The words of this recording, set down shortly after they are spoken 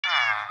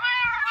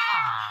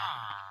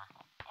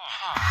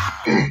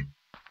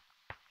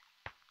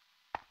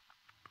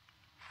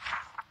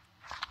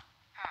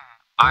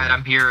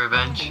I'm here,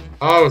 Revenge.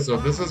 Oh, so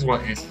this is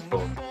what Ace is for.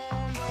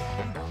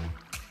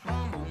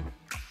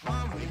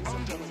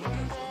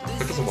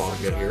 Took us a while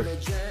to get here.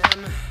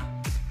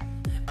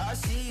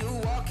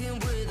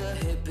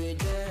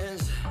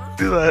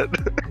 Do that.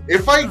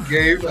 If I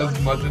gave as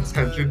much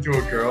attention to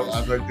a girl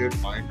as I did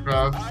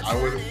Minecraft, I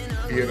would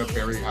be in a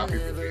very happy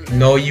mood.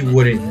 No, you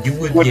wouldn't. You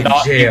would be in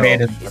jail.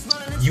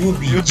 You would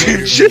be in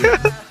jail.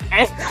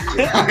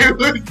 I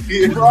would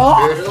be in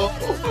jail.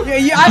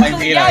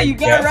 Yeah, you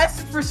got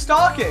arrested for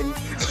stalking.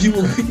 You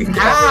will be in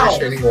How?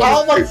 jail.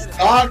 How am I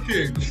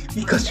stalking?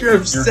 Because you're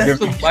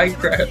obsessed with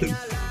Minecraft.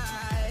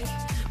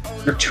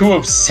 You're too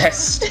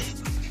obsessed.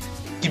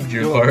 Keep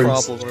your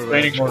cards.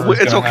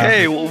 It's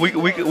okay.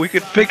 We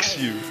could fix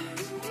you.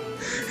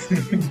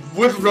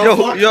 With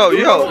Roblox, yo.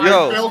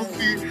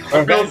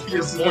 I failed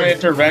There's no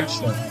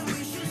intervention.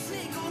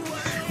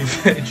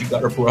 You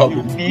got a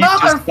problem. You need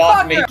to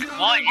stop me.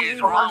 What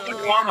is wrong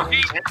with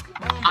me?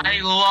 I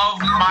love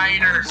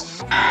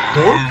miners.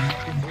 Gorp?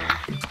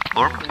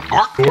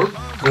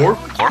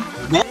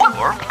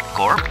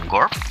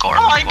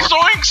 I'm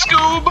Zoink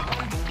Scoob!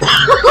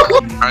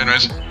 Alright,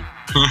 nice.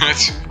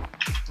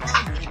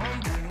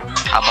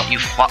 How about you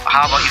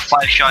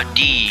 5-shot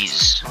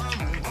D's?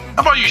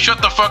 How about you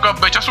shut the fuck up,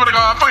 bitch? I swear to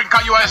God, I'll fucking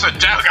cut you ass a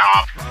jack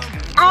off.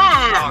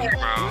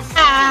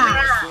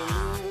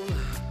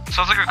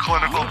 Sounds like a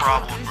clinical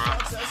problem, bro.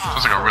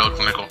 Sounds like a real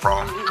clinical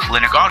problem.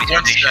 Clinical. God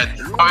once said,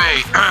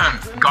 okay,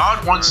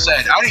 God once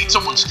said, I need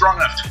someone strong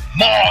enough to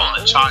maul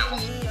a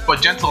child,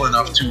 but gentle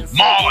enough to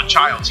maul a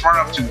child, smart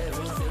enough to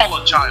maul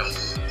a child,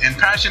 and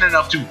passionate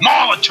enough to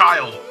maul a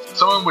child.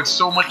 Someone with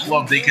so much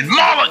love they can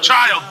maul a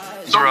child.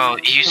 So, Bro,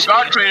 you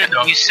sound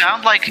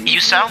like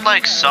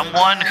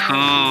someone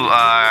who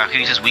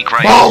uses weak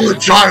rights. Maul a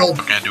child!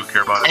 I do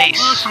care about it.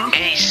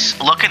 Ace,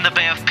 look in the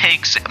Bay of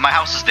Pigs. My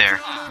house is there.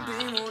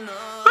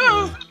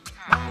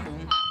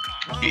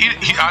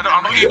 I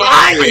don't eat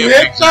I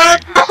hit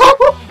that!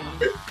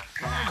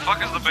 The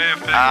fuck is the Bay of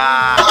Pigs?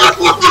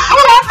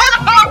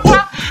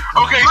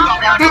 Okay,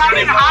 stop. I don't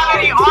even have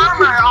any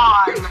armor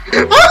on!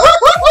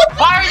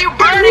 Why are you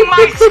burning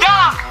my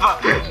stuff?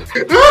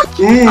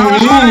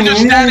 I'm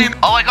just standing.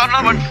 Oh, I got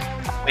another one.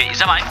 Wait, is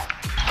that mine?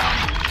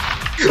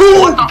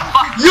 What the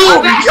fuck?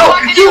 Yo!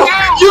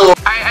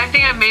 I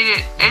think I made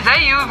it. Is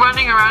that you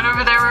running around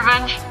over there,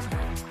 Revenge?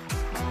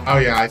 Oh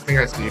yeah, I think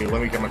I see you.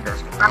 Let me get my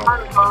periscope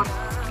out.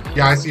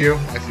 Yeah, I see you.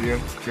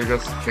 You're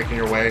just making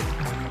your way.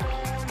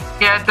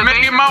 Yeah,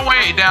 Making my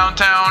way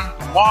downtown,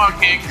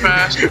 walking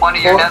fast. One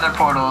of your nether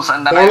portals,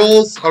 and then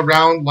Portal's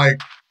around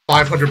like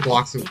 500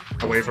 blocks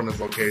away from his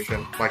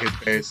location, like his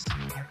base.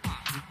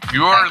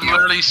 You are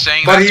literally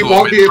saying But that he to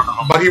won't him be.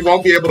 But he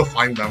won't be able to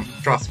find them.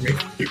 Trust me.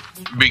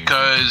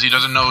 because he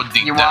doesn't know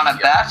deep you down want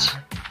a yet.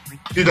 bet?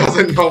 He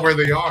doesn't know where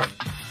they are.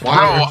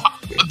 Bro,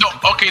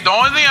 the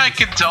only thing I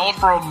can tell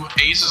from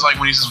Ace is like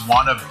when he says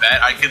want to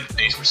bet,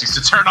 Ace proceeds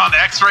to turn on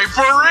X-ray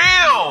for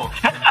real!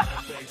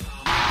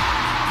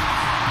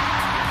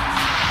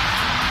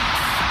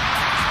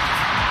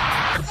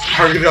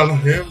 Target on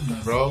him,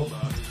 bro.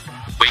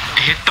 Wait,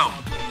 hit them.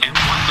 And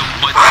one the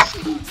what?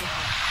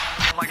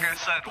 Like I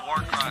said, war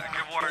cry.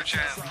 Give war a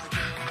chance.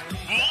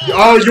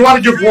 Oh, you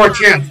want to give war a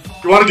chance.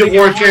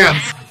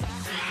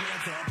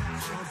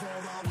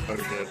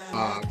 Okay,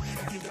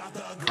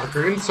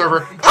 Marker in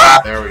server.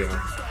 There we go.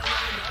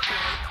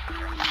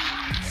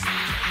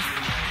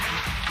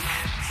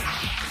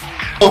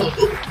 Oh.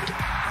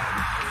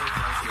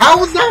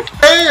 How is that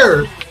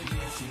fair?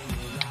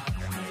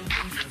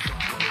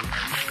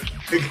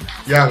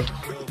 Yeah,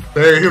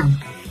 same.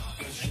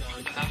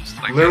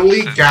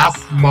 Literally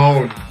gas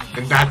moan,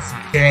 and that's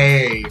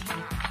gay.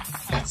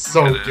 That's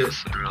so It good.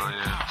 is, it really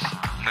is.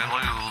 And then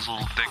look at those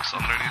little dicks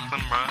underneath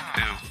them, bro.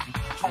 Ew.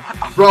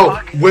 Bro,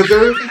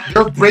 whether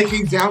they're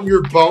breaking down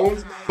your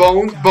boners,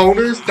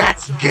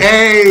 that's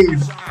gay! I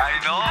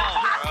know,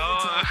 bro.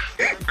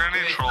 Granny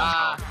trolls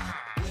now.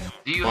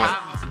 Do you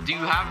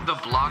have the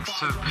blocks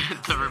to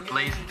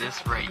replace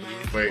this right here?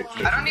 Wait.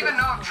 I don't even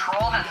know if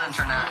Troll has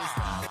internet.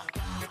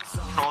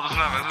 Troll doesn't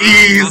have internet.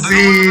 They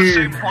live in the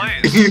same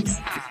place.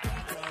 Easy!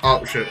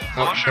 Oh shit.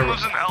 Oh, Mushroom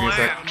lives in give me a LA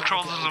sec. and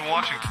Troll lives in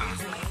Washington.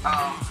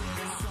 Oh.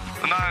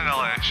 But not in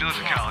LA. She lives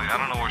in Cali. I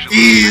don't know where she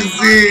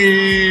lives.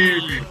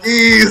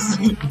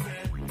 Easy!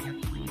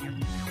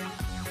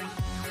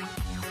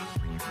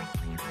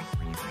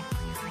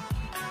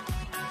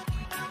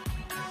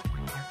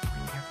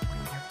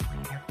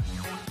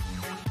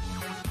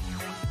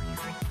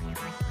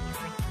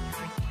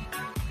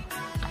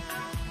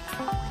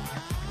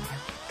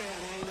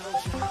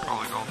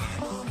 Probably golden.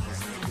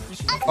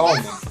 Oh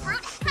my.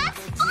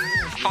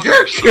 Fuck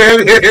You're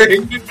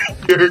kidding!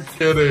 You're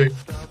kidding.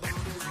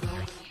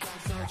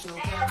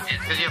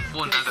 Because you have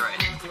full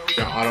netherite.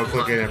 Yeah, auto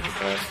clicking after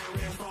that.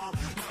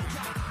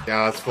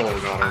 Yeah, that's full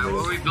of auto.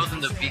 Where are we building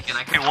the beacon?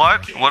 I Hey, can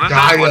what? What is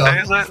Gaia. it? What day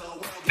is it?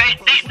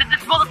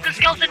 The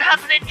skeleton has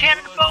an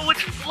enchanted bow with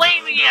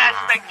flaming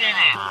aspect in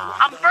it.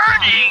 I'm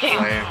burning.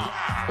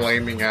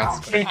 Flaming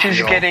aspect. H is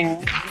Yo.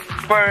 getting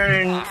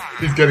burn.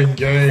 He's getting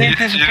gay. You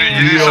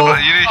need some,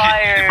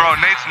 bro,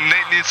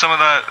 Nate needs some of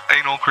that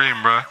anal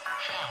cream, bro.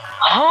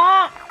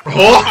 Huh? Oh!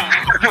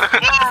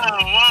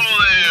 Whoa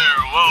there,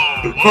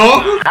 whoa.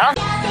 Huh? I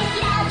don't